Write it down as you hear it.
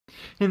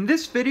In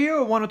this video,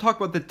 I want to talk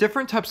about the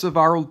different types of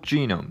viral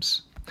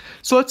genomes.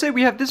 So let's say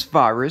we have this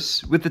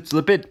virus with its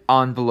lipid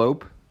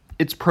envelope,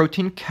 its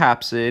protein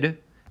capsid,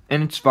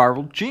 and its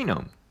viral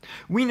genome.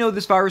 We know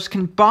this virus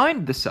can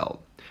bind the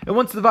cell. And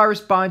once the virus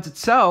binds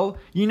its cell,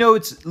 you know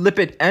its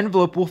lipid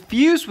envelope will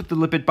fuse with the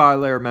lipid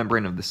bilayer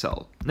membrane of the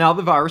cell. Now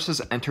the virus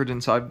has entered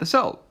inside the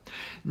cell.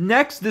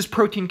 Next, this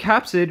protein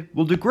capsid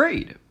will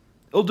degrade.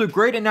 It'll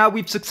degrade, and now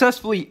we've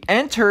successfully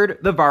entered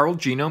the viral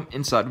genome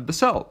inside of the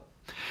cell.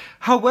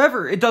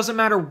 However, it doesn't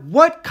matter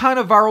what kind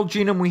of viral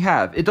genome we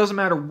have. It doesn't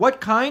matter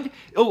what kind.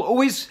 It'll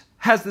always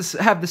have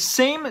the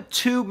same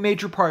two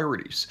major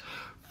priorities.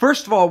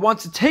 First of all, it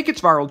wants to take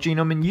its viral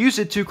genome and use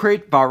it to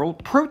create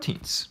viral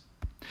proteins.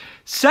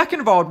 Second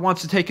of all, it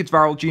wants to take its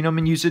viral genome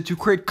and use it to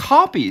create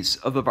copies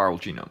of the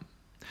viral genome.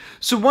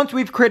 So once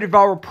we've created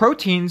viral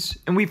proteins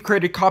and we've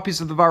created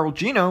copies of the viral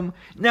genome,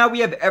 now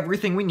we have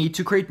everything we need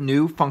to create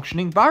new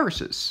functioning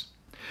viruses.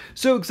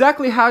 So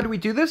exactly how do we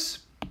do this?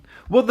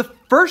 Well, the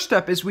first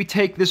step is we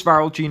take this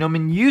viral genome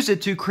and use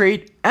it to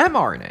create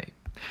mRNA.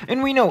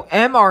 And we know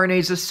mRNA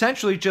is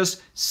essentially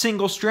just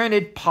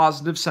single-stranded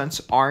positive sense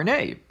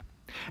RNA.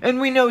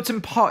 And we know it's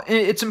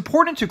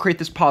important to create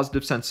this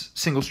positive sense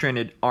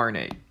single-stranded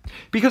RNA.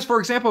 Because, for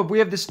example, if we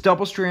have this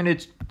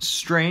double-stranded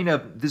strain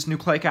of this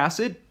nucleic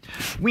acid,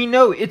 we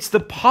know it's the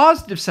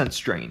positive sense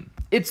strain.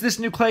 It's this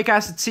nucleic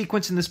acid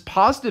sequence in this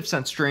positive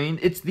sense strain.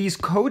 It's these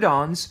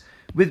codons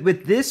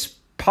with this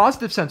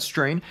positive sense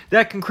strain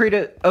that can create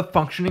a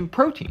functioning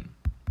protein.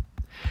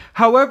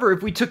 However,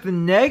 if we took the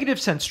negative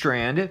sense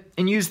strand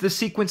and used the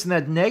sequence in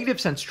that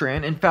negative sense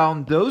strand and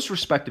found those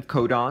respective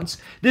codons,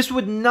 this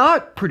would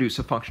not produce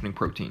a functioning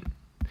protein.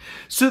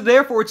 So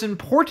therefore,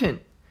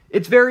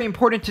 it's very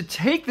important to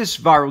take this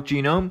viral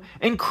genome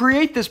and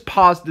create this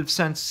positive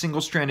sense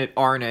single-stranded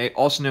RNA,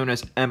 also known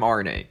as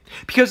mRNA,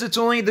 because it's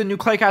only the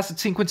nucleic acid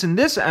sequence in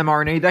this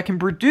mRNA that can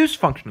produce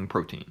functioning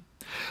protein.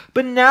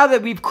 But now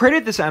that we've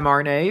created this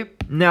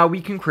mRNA, now we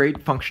can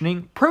create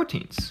functioning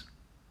proteins.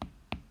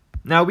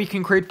 Now we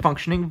can create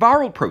functioning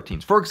viral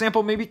proteins. For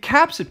example, maybe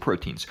capsid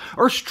proteins,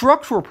 or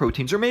structural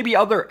proteins, or maybe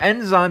other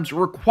enzymes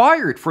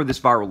required for this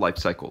viral life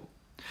cycle.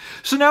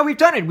 So now we've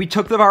done it. We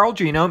took the viral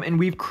genome and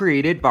we've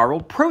created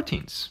viral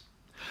proteins.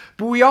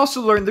 But we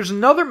also learned there's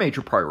another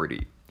major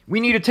priority.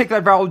 We need to take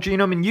that viral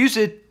genome and use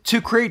it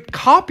to create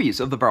copies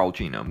of the viral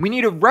genome. We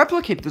need to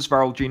replicate this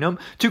viral genome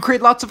to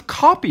create lots of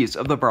copies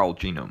of the viral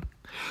genome.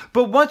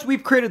 But once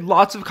we've created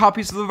lots of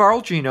copies of the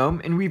viral genome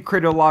and we've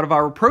created a lot of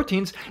viral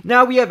proteins,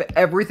 now we have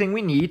everything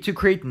we need to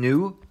create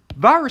new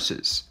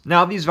viruses.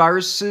 Now these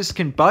viruses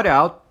can bud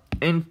out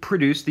and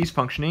produce these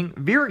functioning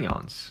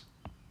virions.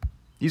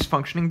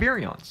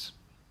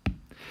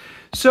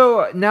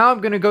 So now I'm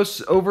going to go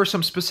over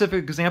some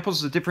specific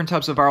examples of different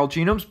types of viral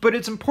genomes, but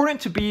it's important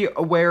to be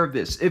aware of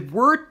this. If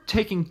we're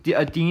taking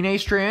a DNA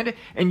strand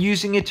and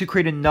using it to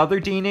create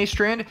another DNA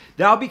strand,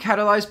 that'll be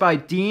catalyzed by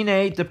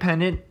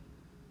DNA-dependent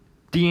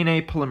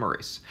DNA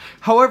polymerase.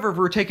 However, if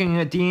we're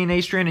taking a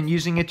DNA strand and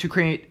using it to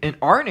create an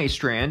RNA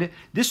strand,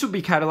 this would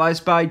be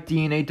catalyzed by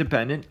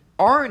DNA-dependent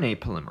RNA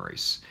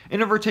polymerase.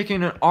 And if we're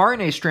taking an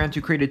RNA strand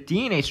to create a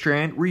DNA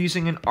strand, we're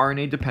using an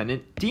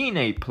RNA-dependent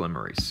DNA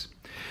polymerase.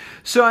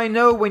 So I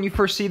know when you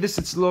first see this,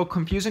 it's a little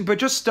confusing, but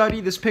just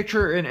study this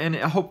picture and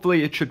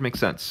hopefully it should make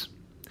sense.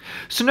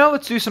 So now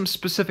let's do some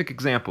specific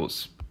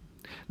examples.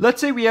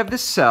 Let's say we have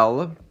this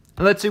cell.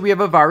 Let's say we have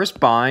a virus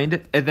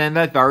bind, and then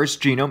that virus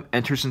genome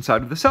enters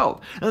inside of the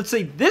cell. And let's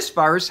say this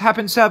virus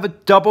happens to have a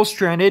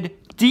double-stranded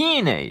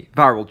DNA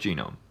viral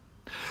genome.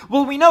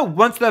 Well, we know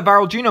once that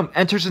viral genome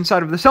enters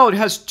inside of the cell, it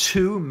has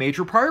two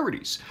major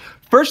priorities.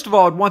 First of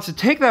all, it wants to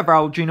take that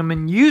viral genome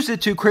and use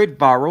it to create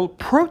viral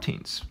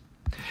proteins.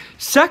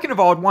 Second of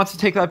all, it wants to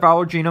take that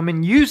viral genome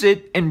and use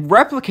it and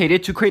replicate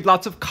it to create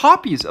lots of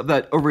copies of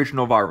that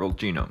original viral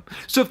genome.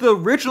 So if the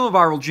original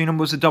viral genome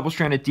was a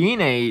double-stranded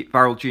DNA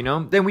viral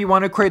genome, then we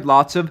want to create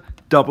lots of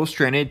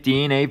double-stranded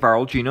DNA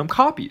viral genome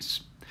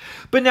copies.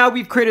 But now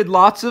we've created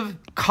lots of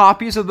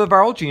copies of the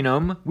viral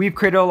genome, we've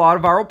created a lot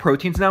of viral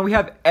proteins, now we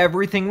have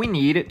everything we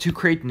need to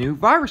create new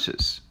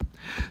viruses.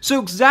 So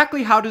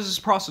exactly how does this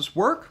process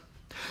work?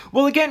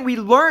 Well, again, we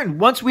learned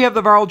once we have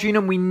the viral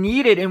genome, we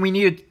need it and we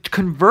need to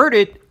convert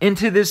it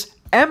into this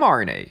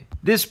mRNA,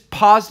 this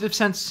positive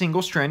sense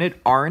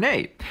single-stranded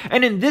RNA.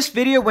 And in this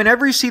video,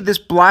 whenever you see this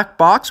black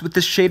box with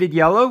this shaded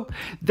yellow,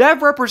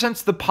 that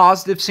represents the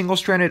positive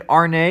single-stranded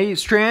RNA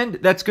strand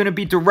that's going to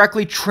be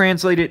directly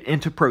translated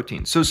into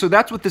protein. So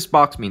that's what this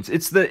box means.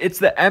 It's the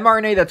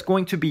mRNA that's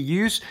going to be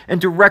used and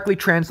directly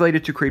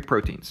translated to create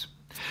proteins.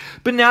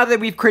 But now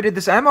that we've created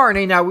this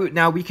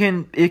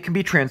mRNA, it can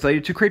be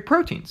translated to create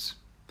proteins.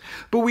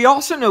 But we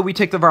also know we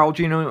take the viral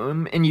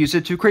genome and use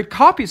it to create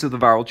copies of the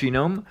viral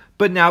genome,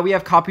 but now we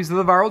have copies of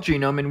the viral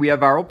genome and we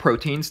have viral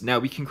proteins, now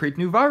we can create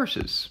new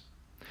viruses.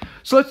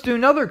 So let's do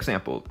another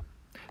example.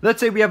 Let's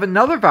say we have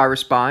another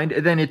virus bind,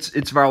 and then its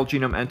viral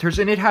genome enters,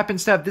 and it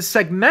happens to have this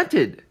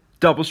segmented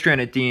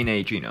double-stranded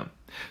DNA genome.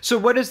 So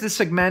what does this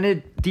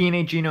segmented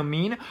DNA genome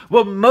mean?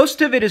 Well,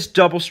 most of it is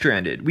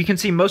double-stranded. We can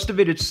see most of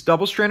it is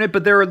double-stranded,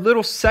 but there are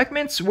little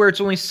segments where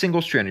it's only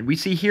single-stranded. We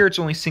see here it's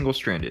only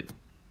single-stranded.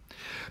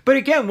 But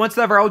again, once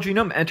that viral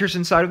genome enters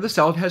inside of the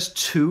cell, it has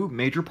two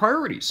major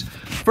priorities.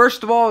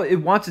 First of all, it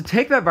wants to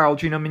take that viral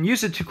genome and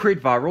use it to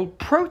create viral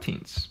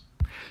proteins.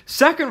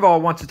 Second of all,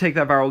 it wants to take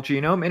that viral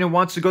genome and it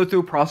wants to go through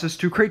a process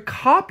to create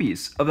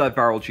copies of that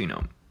viral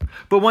genome.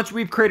 But once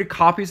we've created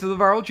copies of the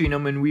viral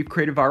genome and we've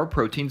created viral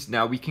proteins,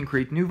 now we can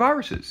create new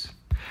viruses.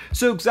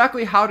 So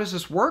exactly how does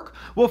this work?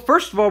 Well,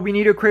 first of all, we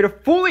need to create a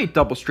fully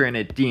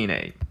double-stranded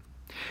DNA.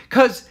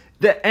 Because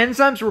the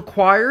enzymes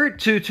required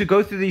to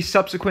go through these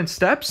subsequent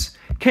steps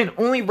can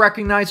only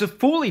recognize a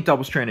fully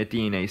double-stranded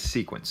DNA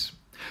sequence.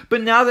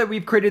 But now that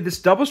we've created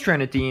this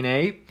double-stranded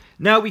DNA,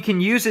 now we can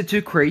use it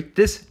to create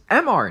this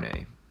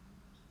mRNA.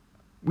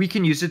 We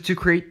can use it to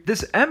create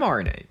this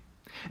mRNA.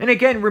 And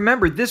again,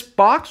 remember, this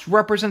box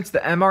represents the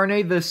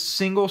mRNA, the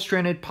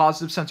single-stranded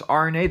positive sense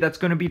RNA that's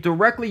going to be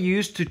directly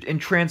used and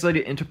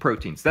translated into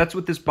proteins. That's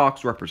what this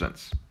box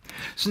represents.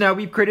 So now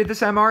we've created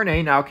this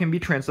mRNA, now it can be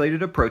translated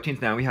to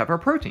proteins, now we have our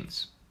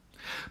proteins.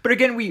 But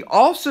again, we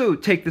also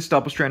take this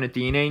double-stranded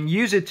DNA and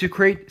use it to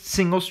create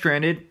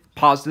single-stranded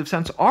positive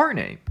sense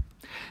RNA.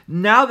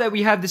 Now that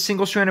we have the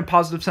single-stranded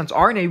positive sense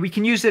RNA, we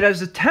can use it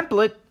as a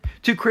template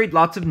to create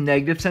lots of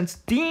negative sense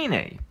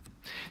DNA.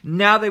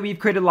 Now that we've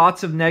created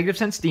lots of negative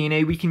sense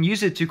DNA, we can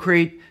use it to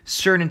create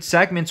certain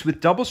segments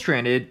with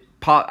double-stranded,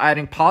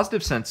 adding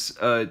positive sense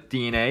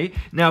DNA.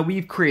 Now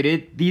we've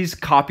created these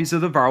copies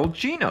of the viral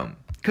genome.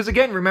 Because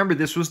again, remember,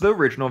 this was the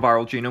original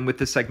viral genome with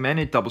the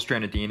segmented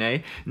double-stranded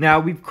DNA. Now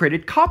we've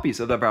created copies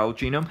of the viral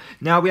genome.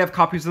 Now we have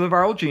copies of the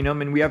viral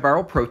genome and we have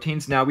viral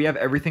proteins. Now we have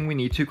everything we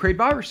need to create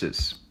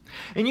viruses.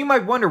 And you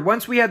might wonder,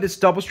 once we had this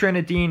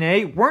double-stranded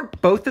DNA,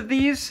 weren't both of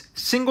these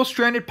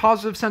single-stranded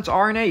positive sense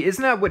RNA?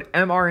 Isn't that what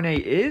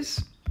mRNA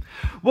is?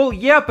 Well,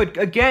 yeah, but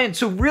again,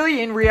 so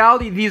really in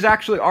reality, these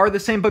actually are the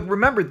same. But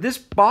remember, this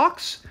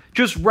box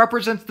just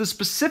represents the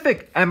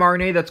specific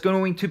mRNA that's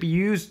going to be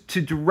used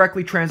to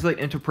directly translate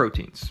into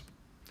proteins.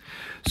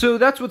 So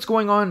that's what's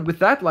going on with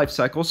that life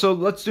cycle. So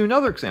let's do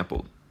another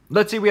example.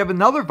 Let's say we have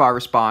another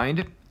virus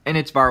bind, and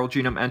its viral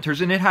genome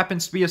enters, and it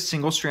happens to be a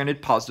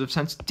single-stranded positive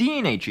sense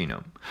DNA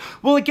genome.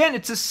 Well, again,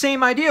 it's the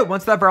same idea.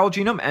 Once that viral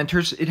genome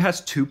enters, it has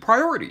two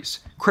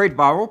priorities: create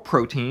viral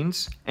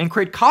proteins and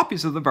create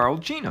copies of the viral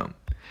genome.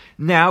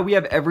 Now we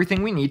have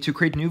everything we need to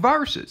create new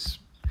viruses.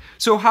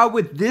 So how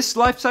would this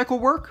life cycle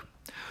work?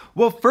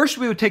 Well, first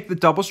we would take the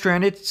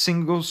double-stranded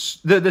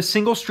the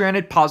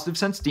single-stranded positive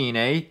sense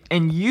DNA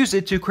and use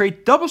it to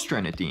create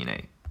double-stranded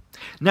DNA.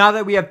 Now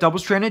that we have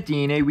double-stranded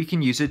DNA, we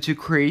can use it to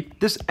create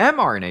this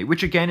mRNA,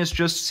 which again is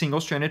just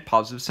single-stranded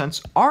positive sense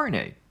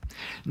RNA.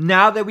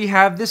 Now that we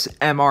have this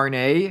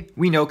mRNA,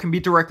 we know can be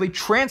directly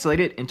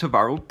translated into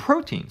viral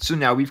proteins. So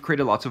now we've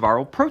created lots of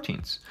viral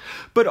proteins.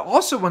 But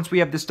also, once we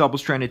have this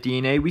double-stranded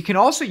DNA, we can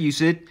also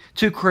use it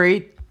to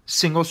create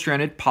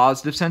single-stranded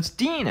positive sense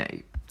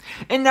DNA.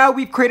 And now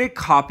we've created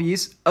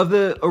copies of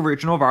the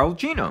original viral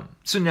genome.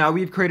 So now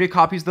we've created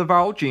copies of the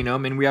viral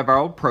genome and we have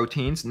viral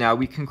proteins. Now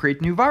we can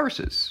create new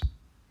viruses.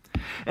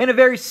 And a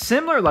very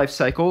similar life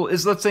cycle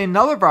is, let's say,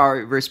 another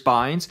virus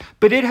binds,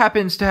 but it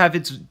happens to have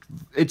its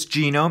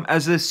genome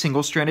as a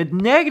single-stranded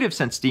negative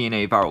sense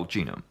DNA viral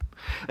genome.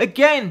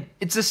 Again,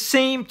 it's the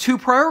same two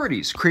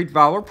priorities: create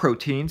viral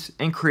proteins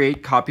and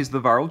create copies of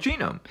the viral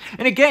genome.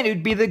 And again, it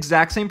would be the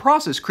exact same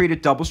process: create a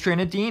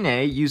double-stranded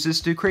DNA, use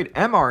this to create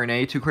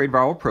mRNA to create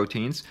viral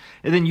proteins,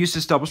 and then use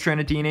this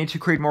double-stranded DNA to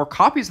create more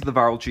copies of the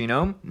viral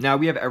genome. Now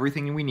we have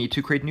everything we need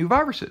to create new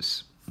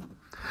viruses.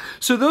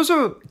 So those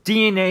are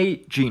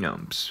DNA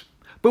genomes.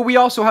 But we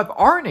also have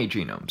RNA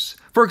genomes.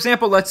 For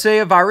example, let's say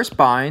a virus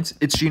binds,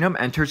 its genome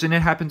enters, and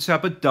it happens to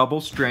have a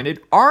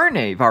double-stranded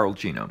RNA viral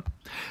genome.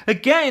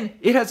 Again,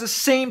 it has the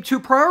same two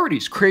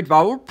priorities: create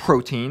viral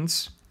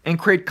proteins and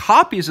create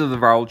copies of the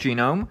viral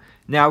genome.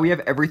 Now we have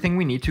everything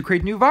we need to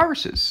create new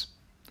viruses.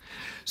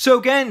 So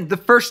again, the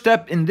first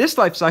step in this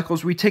life cycle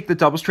is we take the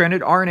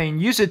double-stranded RNA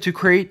and use it to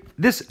create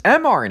this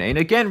mRNA. And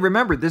again,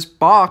 remember, this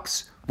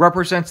box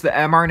represents the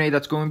mRNA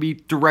that's going to be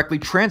directly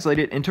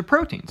translated into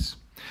proteins.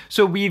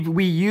 So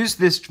we use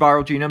this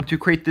viral genome to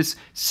create this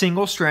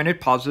single-stranded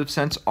positive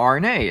sense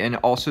RNA, and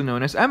also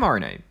known as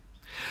mRNA.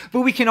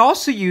 But we can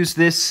also use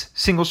this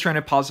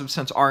single-stranded positive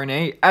sense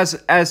RNA as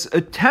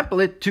a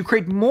template to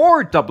create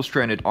more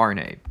double-stranded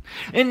RNA.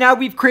 And now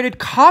we've created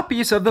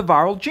copies of the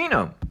viral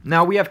genome.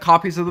 Now we have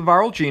copies of the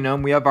viral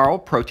genome, we have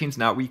viral proteins,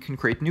 now we can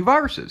create new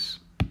viruses.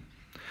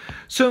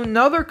 So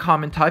another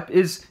common type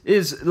is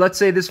let's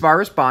say this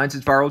virus binds,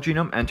 its viral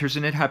genome enters,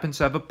 and it happens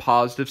to have a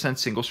positive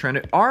sense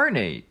single-stranded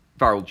RNA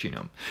viral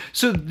genome.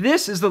 So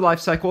this is the life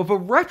cycle of a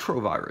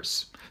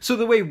retrovirus. So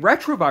the way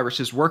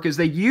retroviruses work is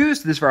they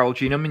use this viral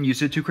genome and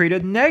use it to create a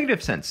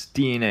negative sense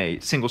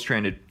DNA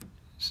single-stranded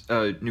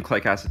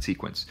nucleic acid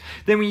sequence.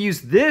 Then we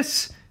use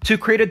this to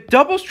create a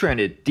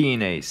double-stranded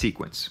DNA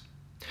sequence.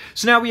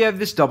 So now we have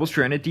this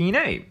double-stranded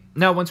DNA.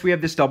 Now, once we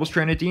have this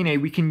double-stranded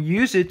DNA, we can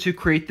use it to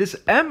create this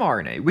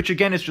mRNA, which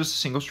again is just a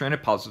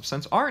single-stranded positive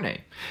sense RNA.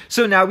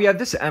 So now we have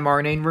this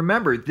mRNA, and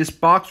remember, this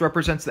box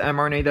represents the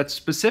mRNA that's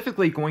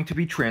specifically going to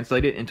be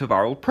translated into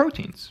viral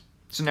proteins.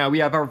 So now we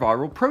have our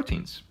viral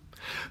proteins.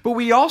 But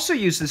we also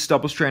use this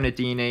double-stranded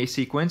DNA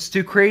sequence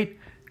to create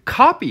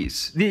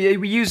copies.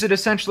 We use it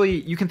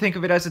essentially, you can think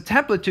of it as a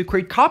template to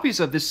create copies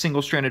of this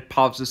single-stranded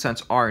positive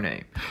sense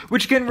RNA,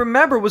 which again,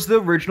 remember, was the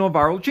original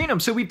viral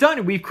genome. So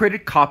we've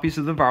created copies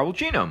of the viral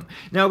genome.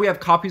 Now we have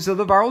copies of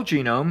the viral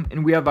genome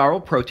and we have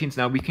viral proteins.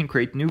 Now we can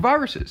create new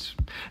viruses.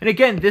 And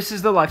again, this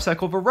is the life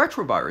cycle of a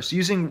retrovirus,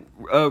 using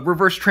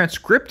reverse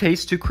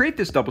transcriptase to create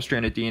this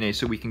double-stranded DNA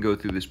so we can go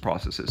through these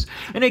processes.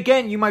 And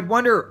again, you might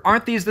wonder,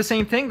 aren't these the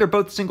same thing? They're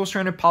both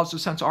single-stranded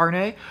positive sense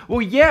RNA.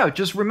 Well, yeah,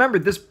 just remember,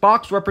 this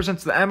box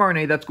represents the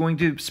mRNA that's going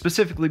to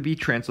specifically be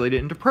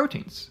translated into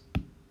proteins.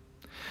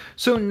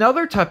 So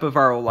another type of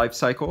viral life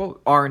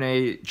cycle,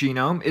 RNA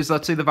genome, is,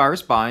 let's say the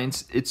virus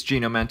binds, its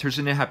genome enters,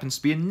 and it happens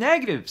to be a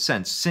negative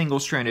sense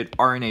single-stranded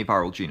RNA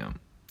viral genome.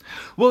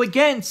 Well,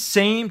 again,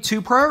 same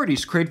two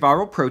priorities, create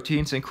viral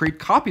proteins and create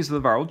copies of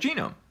the viral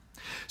genome.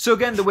 So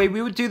again, the way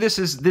we would do this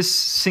is this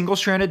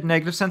single-stranded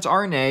negative sense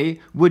RNA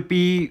would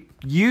be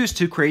used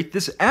to create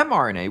this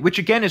mRNA, which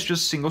again is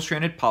just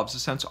single-stranded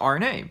positive sense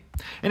RNA.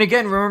 And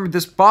again, remember,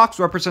 this box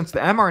represents the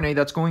mRNA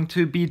that's going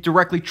to be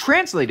directly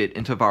translated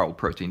into viral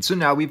proteins. So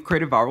now we've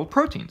created viral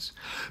proteins.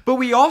 But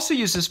we also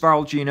use this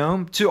viral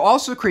genome to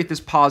also create this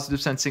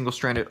positive sense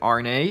single-stranded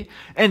RNA,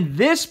 and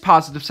this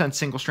positive sense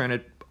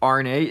single-stranded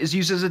RNA is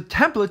used as a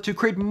template to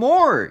create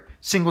more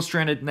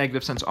single-stranded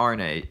negative sense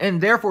RNA,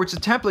 and therefore it's a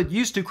template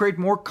used to create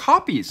more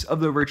copies of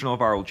the original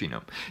viral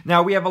genome.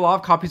 Now we have a lot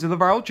of copies of the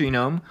viral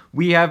genome,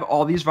 we have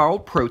all these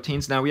viral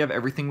proteins, now we have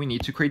everything we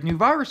need to create new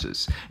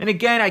viruses. And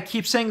again, I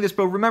keep saying this,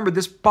 but remember,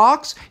 this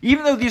box,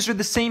 even though these are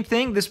the same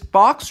thing, this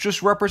box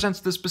just represents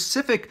the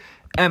specific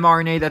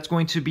mRNA that's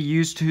going to be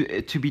used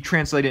to be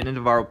translated into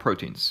viral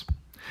proteins.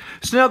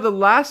 So now the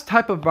last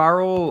type of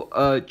viral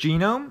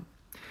genome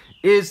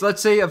is,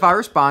 let's say a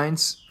virus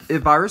binds,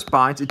 its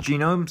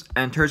genome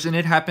enters, and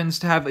it happens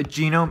to have a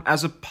genome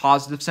as a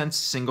positive sense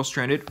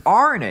single-stranded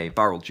RNA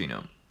viral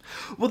genome.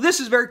 Well, this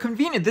is very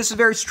convenient. This is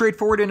very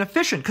straightforward and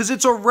efficient because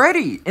it's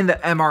already in the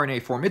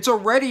mRNA form. It's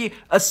already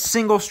a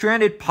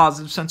single-stranded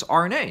positive sense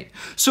RNA.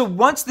 So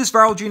once this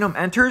viral genome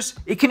enters,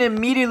 it can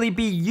immediately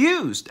be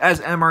used as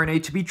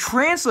mRNA to be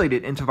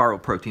translated into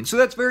viral proteins. So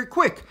that's very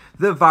quick.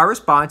 The virus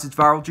binds, its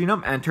viral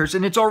genome enters,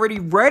 and it's already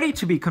ready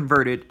to be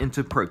converted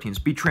into proteins,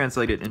 be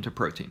translated into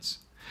proteins.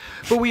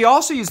 But we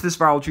also use this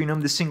viral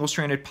genome, the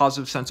single-stranded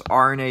positive sense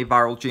RNA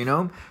viral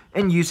genome,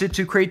 and use it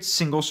to create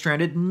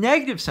single-stranded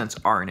negative sense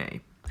RNA.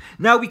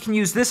 Now we can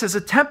use this as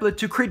a template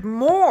to create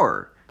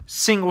more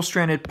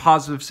single-stranded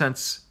positive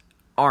sense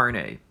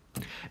RNA.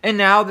 And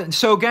now,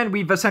 so again,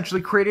 we've essentially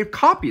created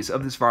copies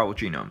of this viral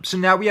genome. So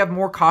now we have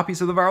more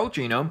copies of the viral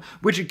genome,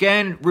 which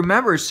again,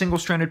 remember, is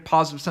single-stranded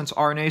positive sense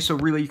RNA. So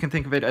really you can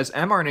think of it as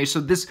mRNA.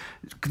 So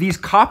these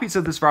copies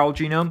of this viral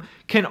genome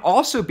can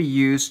also be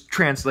used,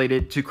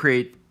 translated to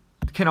create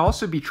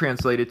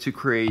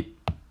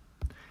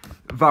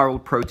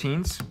viral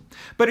proteins.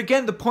 But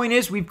again, the point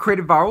is we've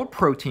created viral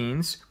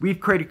proteins, we've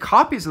created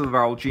copies of the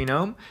viral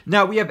genome,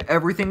 now we have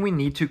everything we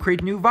need to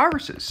create new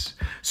viruses.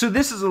 So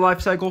this is a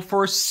life cycle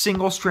for a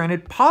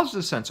single-stranded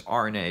positive sense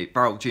RNA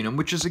viral genome,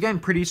 which is again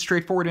pretty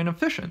straightforward and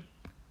efficient.